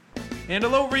And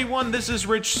hello everyone, this is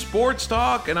Rich Sports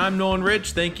Talk, and I'm Nolan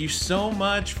Rich. Thank you so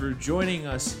much for joining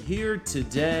us here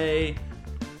today.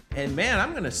 And man,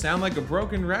 I'm going to sound like a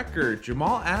broken record.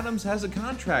 Jamal Adams has a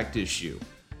contract issue.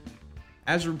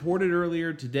 As reported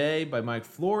earlier today by Mike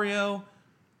Florio,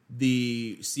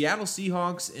 the Seattle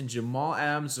Seahawks and Jamal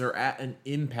Adams are at an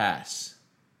impasse.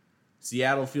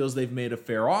 Seattle feels they've made a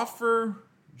fair offer.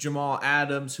 Jamal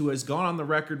Adams, who has gone on the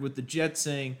record with the Jets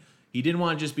saying he didn't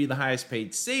want to just be the highest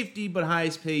paid safety, but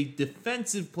highest paid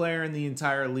defensive player in the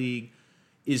entire league,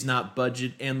 is not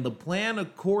budget. And the plan,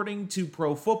 according to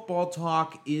Pro Football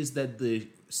Talk, is that the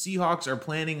Seahawks are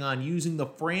planning on using the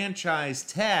franchise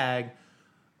tag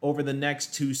over the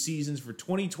next two seasons for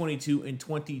 2022 and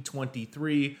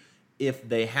 2023 if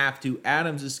they have to.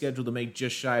 Adams is scheduled to make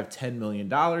just shy of $10 million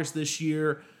this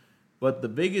year. But the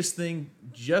biggest thing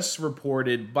just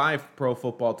reported by Pro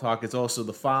Football Talk is also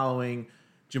the following.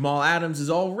 Jamal Adams is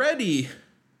already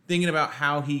thinking about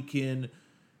how he can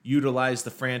utilize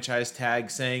the franchise tag,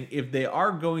 saying if they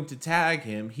are going to tag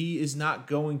him, he is not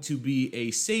going to be a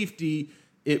safety.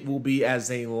 It will be as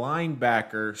a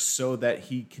linebacker so that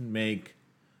he can make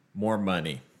more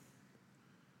money.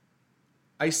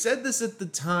 I said this at the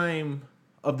time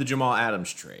of the Jamal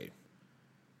Adams trade,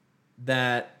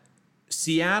 that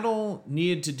Seattle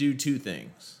needed to do two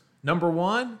things. Number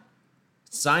one,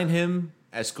 sign him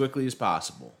as quickly as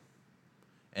possible.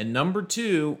 And number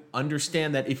two,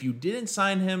 understand that if you didn't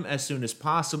sign him as soon as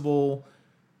possible,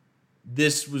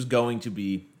 this was going to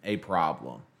be a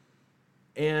problem.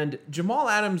 And Jamal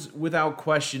Adams, without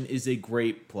question, is a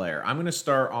great player. I'm going to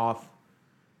start off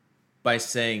by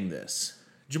saying this.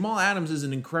 Jamal Adams is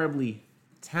an incredibly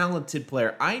talented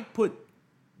player. I put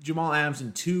Jamal Adams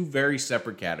in two very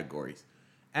separate categories.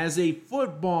 As a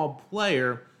football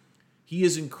player, he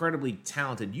is incredibly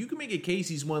talented. You can make a case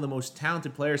he's one of the most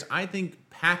talented players. I think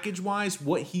package-wise,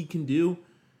 what he can do,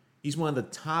 he's one of the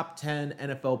top 10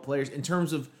 NFL players in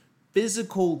terms of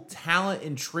physical talent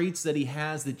and traits that he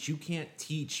has that you can't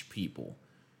teach people.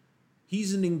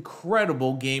 He's an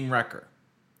incredible game wrecker.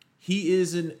 He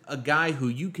is a guy who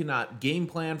you cannot game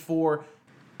plan for.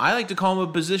 I like to call him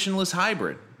a positionless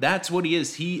hybrid. That's what he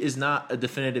is. He is not a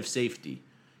definitive safety.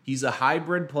 He's a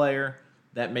hybrid player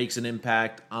that makes an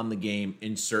impact on the game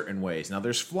in certain ways. Now,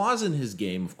 there's flaws in his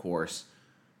game, of course,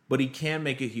 but he can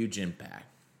make a huge impact.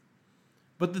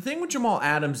 But the thing with Jamal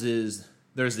Adams is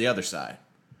there's the other side.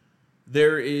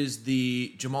 There is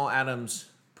the Jamal Adams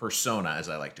persona, as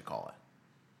I like to call it.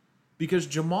 Because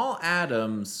Jamal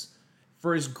Adams,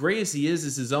 for as great as he is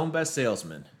his own best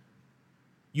salesman.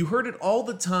 You heard it all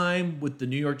the time with the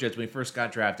New York Jets when he first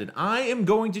got drafted. I am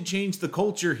going to change the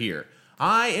culture here.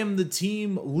 I am the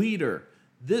team leader.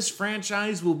 This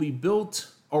franchise will be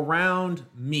built around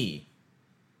me.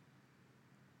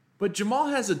 But Jamal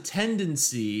has a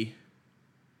tendency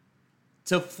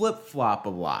to flip-flop a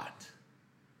lot.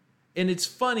 And it's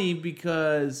funny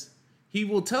because he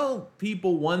will tell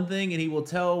people one thing and he will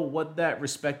tell what that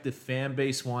respective fan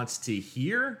base wants to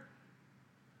hear,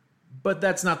 but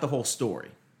that's not the whole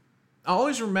story. I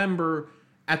always remember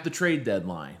at the trade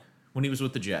deadline when he was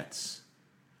with the Jets,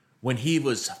 when he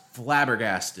was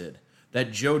flabbergasted that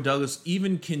Joe Douglas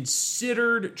even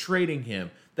considered trading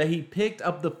him, that he picked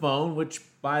up the phone, which,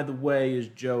 by the way, is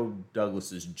Joe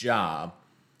Douglas's job,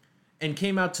 and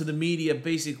came out to the media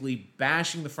basically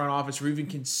bashing the front office for even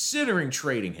considering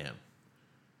trading him.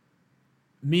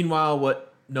 Meanwhile,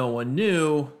 what no one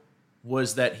knew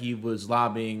was that he was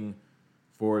lobbying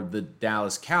for the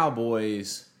Dallas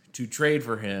Cowboys to trade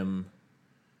for him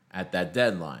at that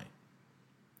deadline.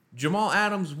 Jamal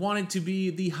Adams wanted to be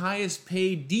the highest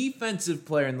paid defensive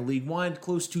player in the league, wanted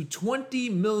close to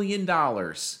 $20 million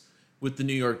with the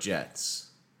New York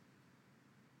Jets.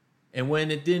 And when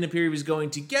it didn't appear he was going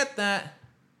to get that,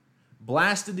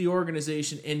 blasted the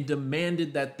organization and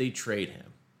demanded that they trade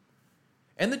him.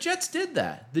 And the Jets did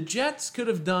that. The Jets could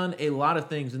have done a lot of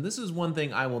things, and this is one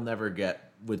thing I will never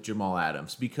get with Jamal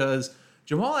Adams, because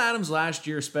Jamal Adams last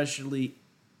year, especially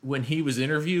when he was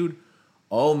interviewed,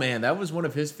 oh man, that was one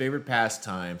of his favorite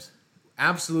pastimes.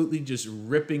 Absolutely just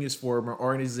ripping his former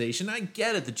organization. I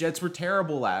get it. The Jets were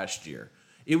terrible last year.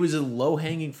 It was a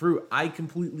low-hanging fruit. I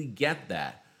completely get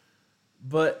that.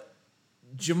 But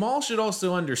Jamal should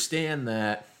also understand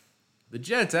that the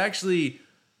Jets actually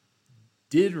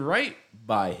did right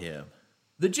by him.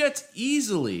 The Jets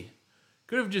easily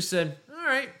could have just said, all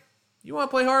right, you want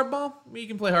to play hardball? You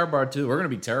can play hardball too. We're going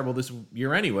to be terrible this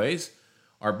year anyways.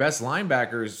 Our best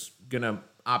linebacker's going to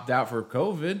opt out for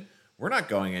COVID. We're not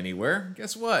going anywhere.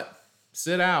 Guess what?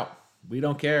 Sit out. We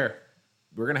don't care.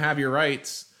 We're going to have your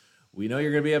rights. We know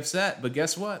you're going to be upset, but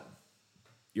guess what?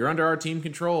 You're under our team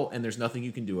control, and there's nothing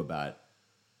you can do about it.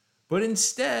 But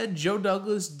instead, Joe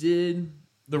Douglas did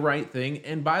the right thing,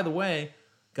 and by the way,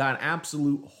 got an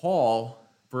absolute haul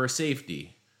for a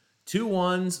safety. 2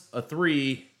 1s, a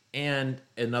 3, and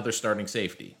another starting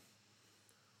safety,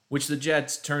 which the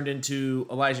Jets turned into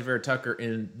Elijah Vera Tucker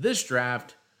in this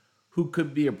draft, who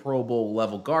could be a Pro Bowl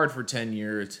level guard for 10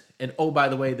 years. And oh, by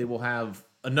the way, they will have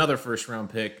another first-round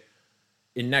pick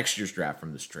in next year's draft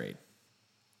from this trade.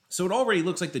 So it already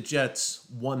looks like the Jets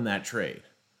won that trade.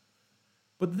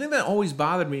 But the thing that always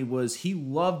bothered me was he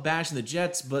loved bashing the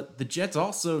Jets, but the Jets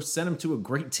also sent him to a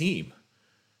great team.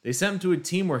 They sent him to a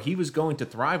team where he was going to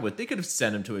thrive with. They could have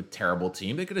sent him to a terrible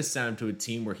team. They could have sent him to a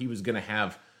team where he was going to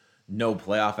have no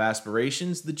playoff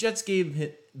aspirations. The Jets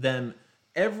gave them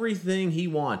everything he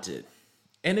wanted.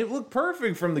 And it looked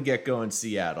perfect from the get-go in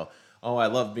Seattle. Oh, I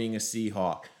love being a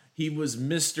Seahawk. He was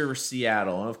Mr.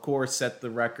 Seattle, and of course set the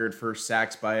record for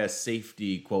sacks by a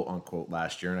safety, quote-unquote,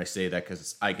 last year. And I say that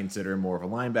because I consider him more of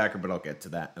a linebacker, but I'll get to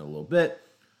that in a little bit.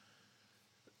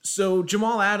 So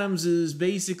Jamal Adams is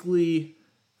basically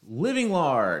living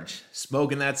large,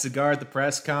 smoking that cigar at the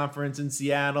press conference in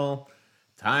Seattle.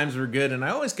 Times were good, and I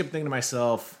always kept thinking to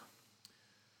myself,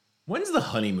 when's the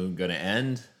honeymoon going to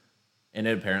end? And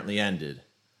it apparently ended.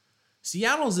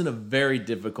 Seattle's in a very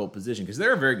difficult position because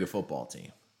they're a very good football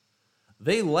team.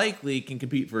 They likely can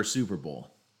compete for a Super Bowl.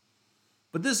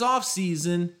 But this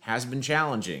offseason has been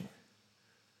challenging.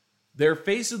 Their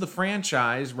face of the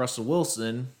franchise, Russell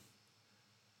Wilson,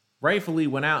 rightfully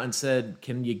went out and said,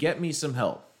 "Can you get me some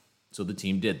help?" So the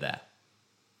team did that.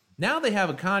 Now they have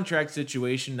a contract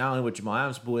situation, not only with Jamal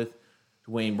Adams, but with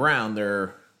Dwayne Brown,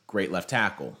 their great left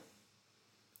tackle.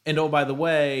 And oh, by the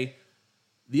way,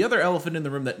 the other elephant in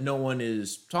the room that no one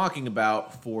is talking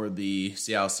about for the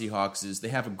Seattle Seahawks is they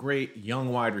have a great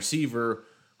young wide receiver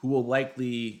who will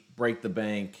likely break the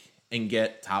bank and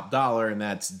get top dollar, and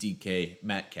that's DK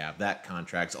Metcalf. That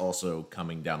contract's also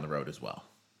coming down the road as well.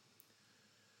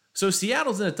 So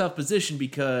Seattle's in a tough position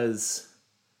because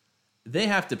they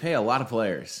have to pay a lot of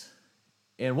players.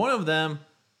 And one of them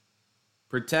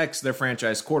protects their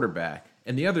franchise quarterback,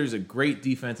 and the other is a great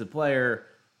defensive player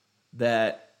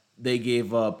that they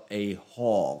gave up a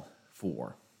haul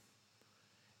for.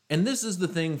 And this is the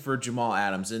thing for Jamal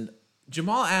Adams. And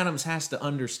Jamal Adams has to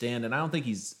understand, and I don't think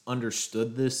he's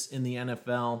understood this in the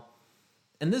NFL.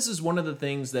 And this is one of the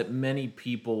things that many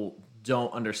people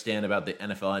don't understand about the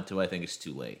NFL until I think it's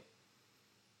too late.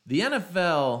 The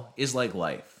NFL is like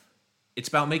life. It's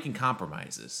about making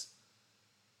compromises.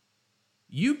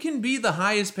 You can be the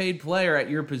highest paid player at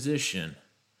your position.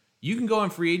 You can go in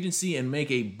free agency and make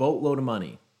a boatload of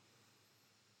money.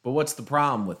 But what's the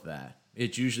problem with that?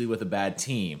 It's usually with a bad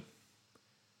team.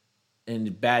 And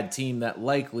a bad team that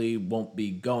likely won't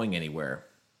be going anywhere.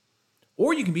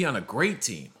 Or you can be on a great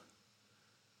team.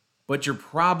 But you're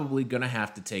probably going to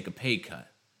have to take a pay cut.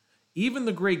 Even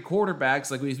the great quarterbacks,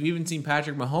 like we've even seen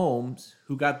Patrick Mahomes,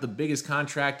 who got the biggest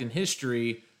contract in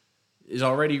history, is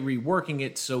already reworking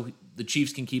it so the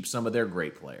Chiefs can keep some of their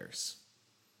great players.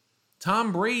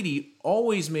 Tom Brady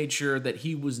always made sure that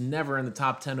he was never in the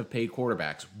top 10 of paid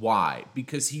quarterbacks. Why?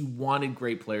 Because he wanted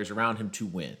great players around him to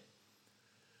win.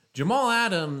 Jamal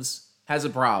Adams has a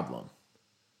problem.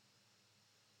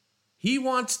 He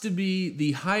wants to be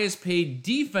the highest paid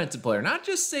defensive player, not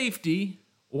just safety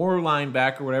or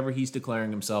linebacker, whatever he's declaring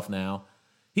himself now.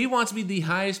 He wants to be the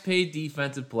highest paid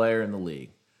defensive player in the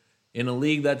league, in a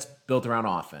league that's built around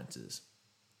offenses.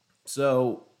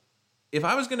 So if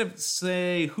I was going to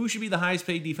say who should be the highest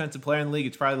paid defensive player in the league,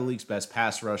 it's probably the league's best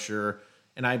pass rusher,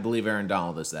 and I believe Aaron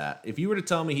Donald is that. If you were to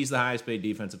tell me he's the highest paid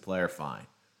defensive player, fine.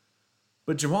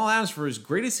 But Jamal Adams, for as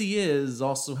great as he is,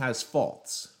 also has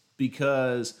faults.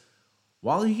 Because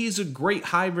while he's a great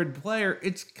hybrid player,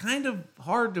 it's kind of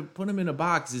hard to put him in a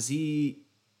box. Is he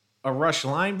a rush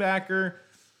linebacker?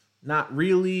 Not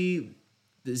really.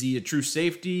 Is he a true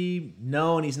safety?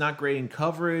 No, and he's not great in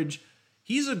coverage.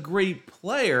 He's a great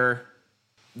player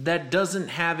that doesn't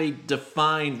have a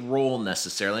defined role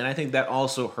necessarily, and I think that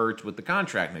also hurts with the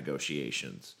contract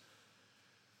negotiations.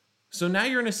 So now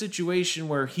you're in a situation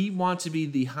where he wants to be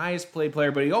the highest paid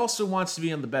player, but he also wants to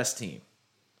be on the best team.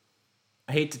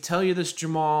 I hate to tell you this,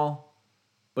 Jamal,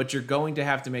 but you're going to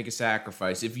have to make a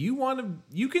sacrifice. If you want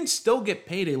to, you can still get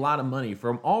paid a lot of money.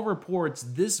 From all reports,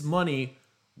 this money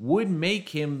would make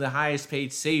him the highest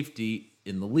paid safety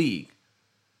in the league.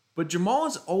 But Jamal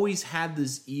has always had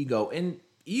this ego, and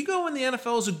ego in the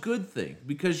NFL is a good thing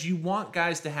because you want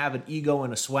guys to have an ego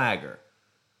and a swagger.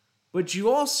 But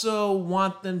you also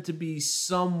want them to be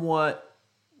somewhat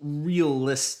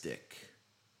realistic.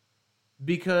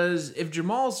 Because if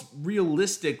Jamal's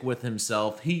realistic with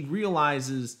himself, he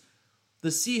realizes the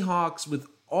Seahawks, with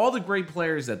all the great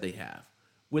players that they have,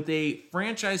 with a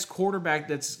franchise quarterback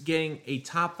that's getting a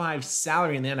top 5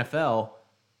 salary in the NFL,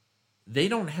 they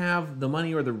don't have the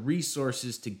money or the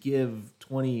resources to give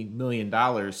 $20 million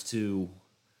to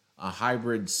a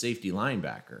hybrid safety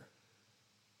linebacker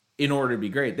in order to be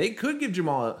great. They could give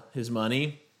Jamal his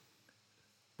money,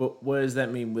 but what does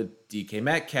that mean with DK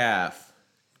Metcalf?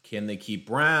 Can they keep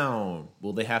Brown?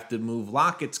 Will they have to move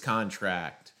Lockett's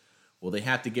contract? Will they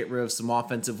have to get rid of some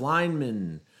offensive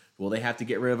linemen? Will they have to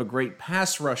get rid of a great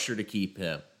pass rusher to keep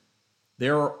him?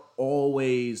 There are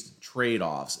always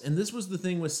trade-offs. And this was the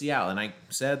thing with Seattle, and I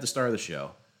said at the start of the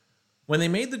show, when they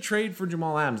made the trade for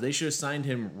Jamal Adams, they should have signed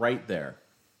him right there.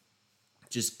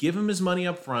 Just give him his money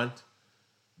up front,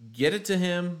 get it to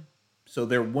him so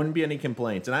there wouldn't be any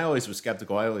complaints. And I always was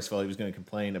skeptical. I always felt he was going to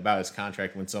complain about his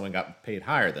contract when someone got paid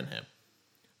higher than him.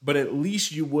 But at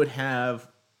least you would have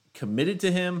committed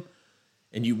to him,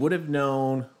 and you would have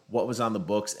known what was on the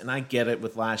books. And I get it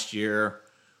with last year,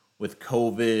 with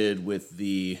COVID, with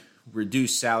the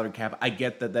reduced salary cap. I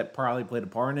get that that probably played a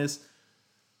part in this.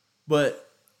 But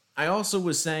I also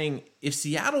was saying, if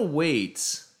Seattle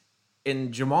waits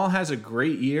and Jamal has a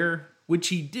great year, which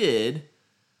he did,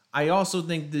 I also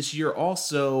think this year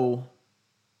also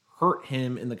hurt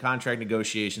him in the contract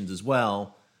negotiations as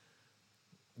well.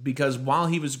 Because while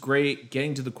he was great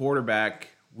getting to the quarterback,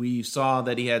 we saw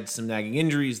that he had some nagging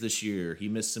injuries this year. He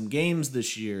missed some games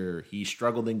this year. He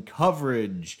struggled in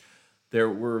coverage. There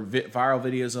were viral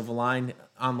videos of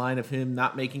online of him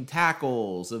not making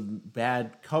tackles, of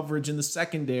bad coverage in the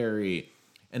secondary.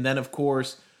 And then, of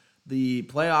course, the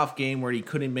playoff game where he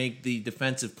couldn't make the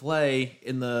defensive play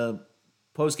in the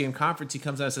post-game conference, he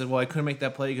comes out and says, well, I couldn't make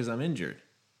that play because I'm injured.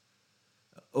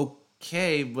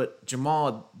 Okay, but Jamal,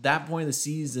 at that point in the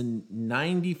season,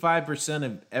 95%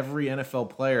 of every NFL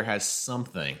player has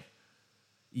something.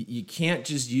 You can't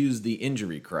just use the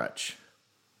injury crutch.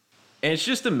 And it's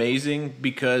just amazing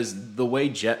because the way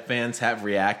Jet fans have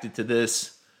reacted to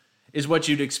this is what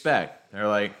you'd expect. They're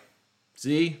like,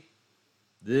 see,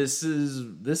 this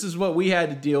is what we had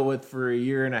to deal with for a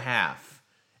year and a half.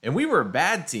 And we were a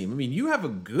bad team. I mean, you have a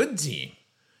good team.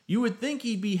 You would think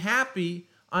he'd be happy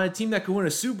on a team that could win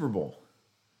a Super Bowl.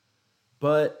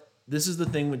 But this is the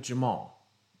thing with Jamal.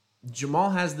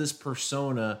 Jamal has this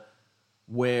persona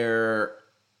where,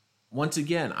 once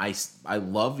again, I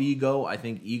love ego. I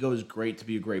think ego is great to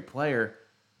be a great player,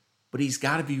 but he's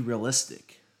got to be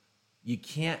realistic. You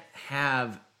can't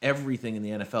have everything in the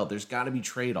NFL. There's got to be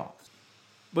trade-offs.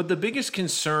 But the biggest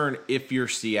concern, if you're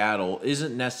Seattle,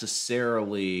 isn't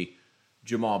necessarily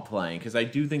Jamal playing, because I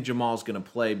do think Jamal's going to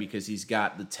play because he's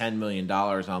got the $10 million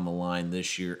on the line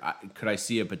this year. Could I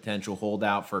see a potential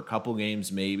holdout for a couple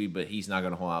games? Maybe, but he's not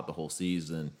going to hold out the whole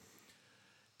season.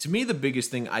 To me, the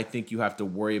biggest thing I think you have to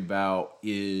worry about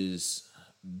is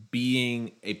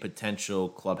being a potential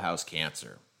clubhouse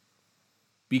cancer,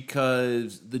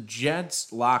 because the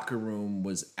Jets locker room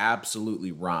was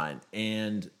absolutely rotten.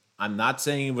 And I'm not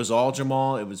saying it was all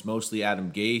Jamal. It was mostly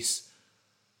Adam Gase.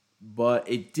 But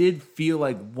it did feel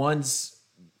like once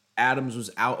Adams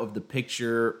was out of the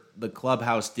picture, the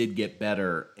clubhouse did get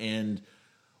better. And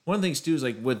one of the things, too, is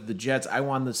like with the Jets, I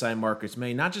wanted to sign Marcus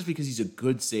May, not just because he's a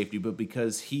good safety, but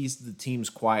because he's the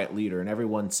team's quiet leader, and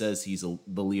everyone says he's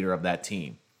the leader of that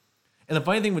team. And the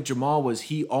funny thing with Jamal was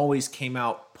he always came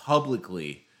out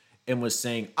publicly and was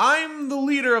saying, I'm the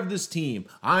leader of this team.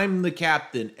 I'm the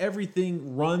captain.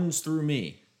 Everything runs through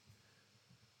me.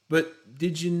 But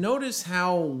did you notice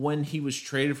how when he was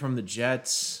traded from the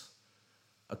Jets,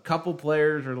 a couple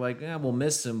players were like, we'll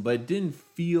miss him, but it didn't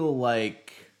feel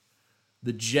like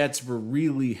the Jets were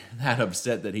really that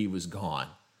upset that he was gone.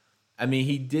 I mean,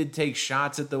 he did take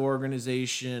shots at the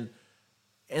organization.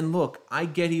 And look, I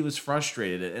get he was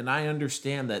frustrated, and I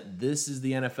understand that this is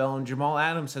the NFL, and Jamal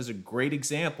Adams has a great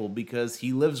example because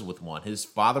he lives with one. His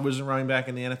father was a running back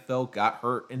in the NFL, got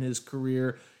hurt in his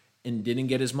career, and didn't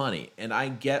get his money. And I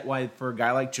get why for a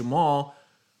guy like Jamal,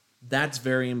 that's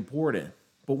very important.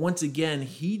 But once again,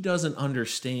 he doesn't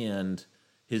understand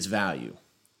his value.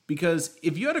 Because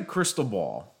if you had a crystal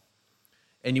ball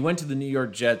and you went to the New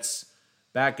York Jets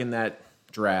back in that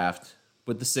draft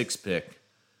with the 6th pick,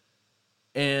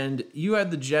 and you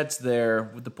had the Jets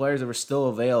there with the players that were still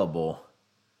available,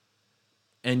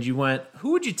 and you went,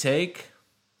 who would you take?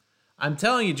 I'm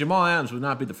telling you, Jamal Adams would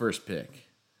not be the first pick.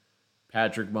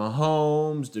 Patrick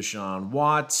Mahomes, Deshaun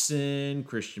Watson,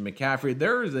 Christian McCaffrey.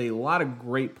 There is a lot of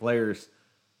great players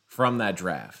from that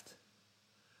draft.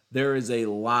 there is a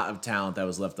lot of talent that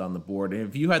was left on the board. And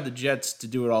if you had the Jets to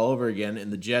do it all over again,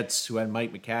 and the Jets who had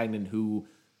Mike Maccagnan, who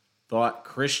thought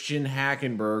Christian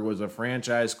Hackenberg was a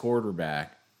franchise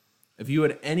quarterback, if you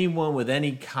had anyone with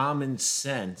any common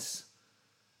sense,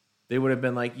 they would have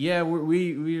been like, yeah,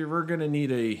 we're gonna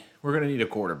need a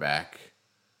quarterback.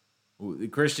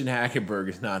 Christian Hackenberg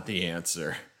is not the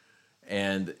answer.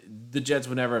 And the Jets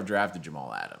would never have drafted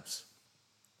Jamal Adams.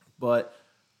 But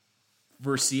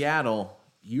for Seattle,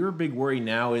 your big worry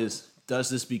now is, does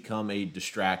this become a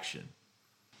distraction?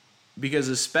 Because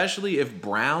especially if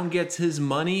Brown gets his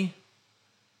money,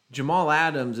 Jamal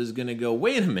Adams is going to go,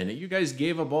 wait a minute, you guys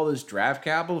gave up all this draft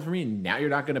capital for me and now you're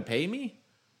not going to pay me?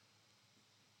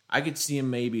 I could see him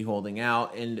maybe holding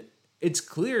out. And it's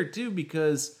clear, too,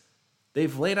 because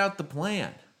they've laid out the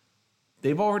plan.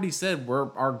 They've already said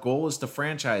our goal is to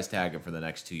franchise tag him for the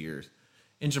next 2 years.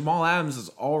 And Jamal Adams is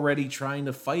already trying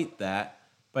to fight that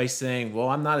by saying, well,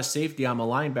 I'm not a safety, I'm a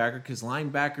linebacker, because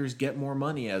linebackers get more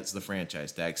money as the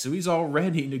franchise tag. So he's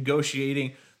already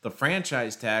negotiating the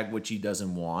franchise tag, which he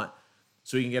doesn't want,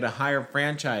 so he can get a higher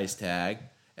franchise tag.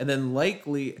 And then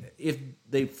likely, if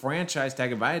they franchise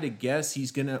tag, if I had to guess,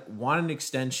 he's going to want an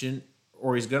extension,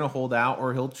 or he's going to hold out,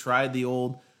 or he'll try the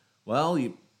old, well,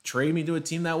 you trade me to a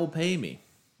team that will pay me.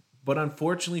 But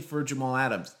unfortunately for Jamal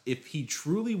Adams, if he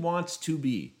truly wants to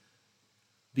be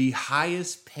the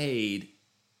highest paid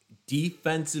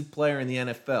defensive player in the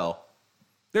NFL,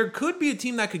 there could be a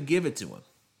team that could give it to him.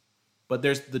 But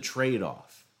there's the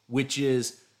trade-off, which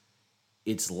is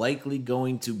it's likely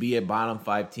going to be a bottom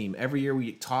 5 team. Every year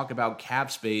we talk about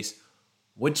cap space.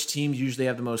 Which teams usually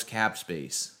have the most cap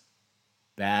space?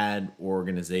 Bad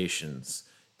organizations,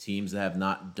 teams that have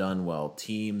not done well,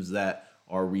 teams that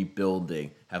are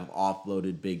rebuilding, have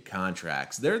offloaded big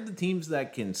contracts. They're the teams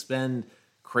that can spend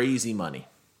crazy money.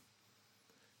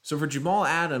 So for Jamal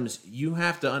Adams, you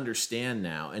have to understand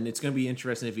now, and it's going to be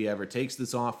interesting if he ever takes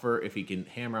this offer, if he can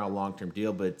hammer out a long-term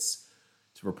deal, but it's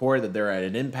reported that they're at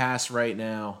an impasse right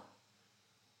now.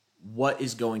 What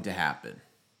is going to happen?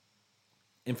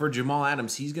 And for Jamal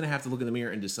Adams, he's going to have to look in the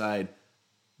mirror and decide,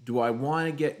 do I want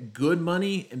to get good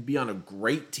money and be on a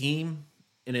great team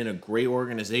and in a great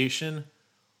organization,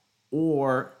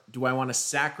 or do I want to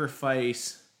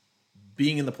sacrifice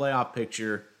being in the playoff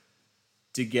picture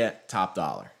to get top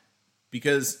dollar?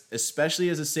 Because especially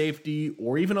as a safety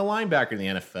or even a linebacker in the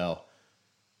NFL,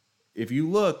 if you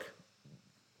look,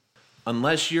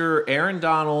 unless you're Aaron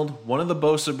Donald, one of the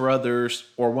Bosa brothers,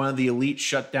 or one of the elite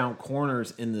shutdown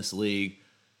corners in this league,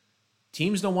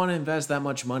 teams don't want to invest that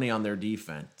much money on their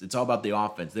defense. It's all about the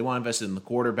offense. They want to invest in the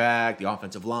quarterback, the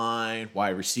offensive line,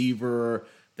 wide receiver.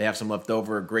 They have some left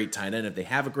over, a great tight end if they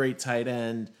have a great tight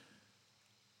end.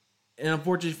 And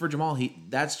unfortunately for Jamal,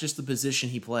 that's just the position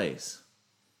he plays.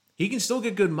 He can still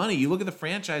get good money. You look at the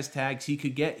franchise tags he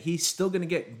could get, he's still going to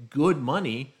get good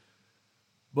money,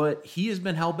 but he has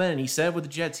been hell-bent. He said with the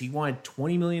Jets he wanted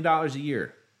 $20 million a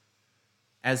year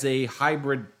as a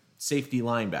hybrid safety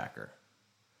linebacker,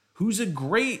 who's a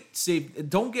great safety.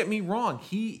 Don't get me wrong,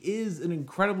 he is an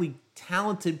incredibly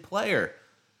talented player,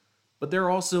 but there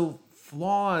are also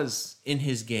flaws in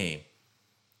his game.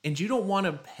 And you don't want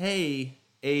to pay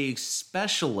a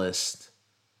specialist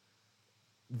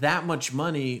that much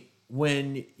money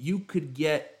when you could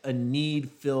get a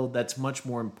need filled that's much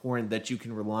more important, that you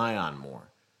can rely on more.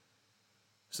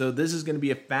 So this is going to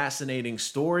be a fascinating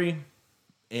story.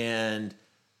 And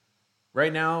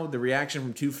right now, the reaction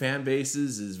from two fan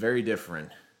bases is very different.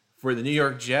 For the New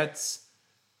York Jets,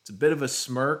 it's a bit of a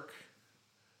smirk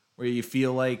where you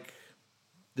feel like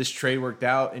this trade worked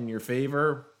out in your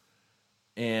favor.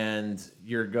 And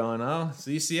you're going, oh,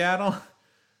 see, Seattle?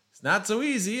 It's not so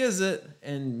easy, is it?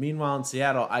 And meanwhile, in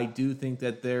Seattle, I do think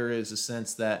that there is a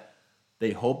sense that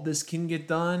they hope this can get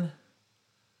done.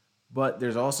 But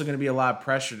there's also going to be a lot of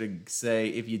pressure to say,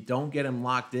 if you don't get him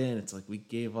locked in, it's like we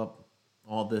gave up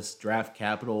all this draft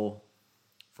capital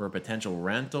for a potential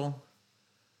rental.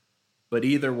 But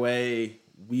either way,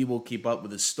 we will keep up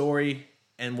with the story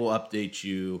and we'll update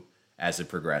you as it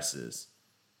progresses.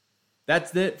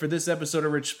 That's it for this episode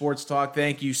of Rich Sports Talk.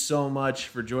 Thank you so much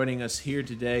for joining us here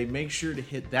today. Make sure to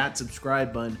hit that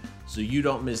subscribe button so you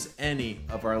don't miss any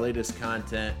of our latest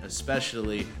content,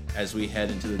 especially as we head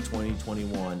into the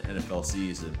 2021 NFL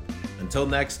season. Until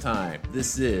next time,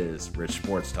 this is Rich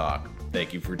Sports Talk.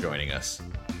 Thank you for joining us.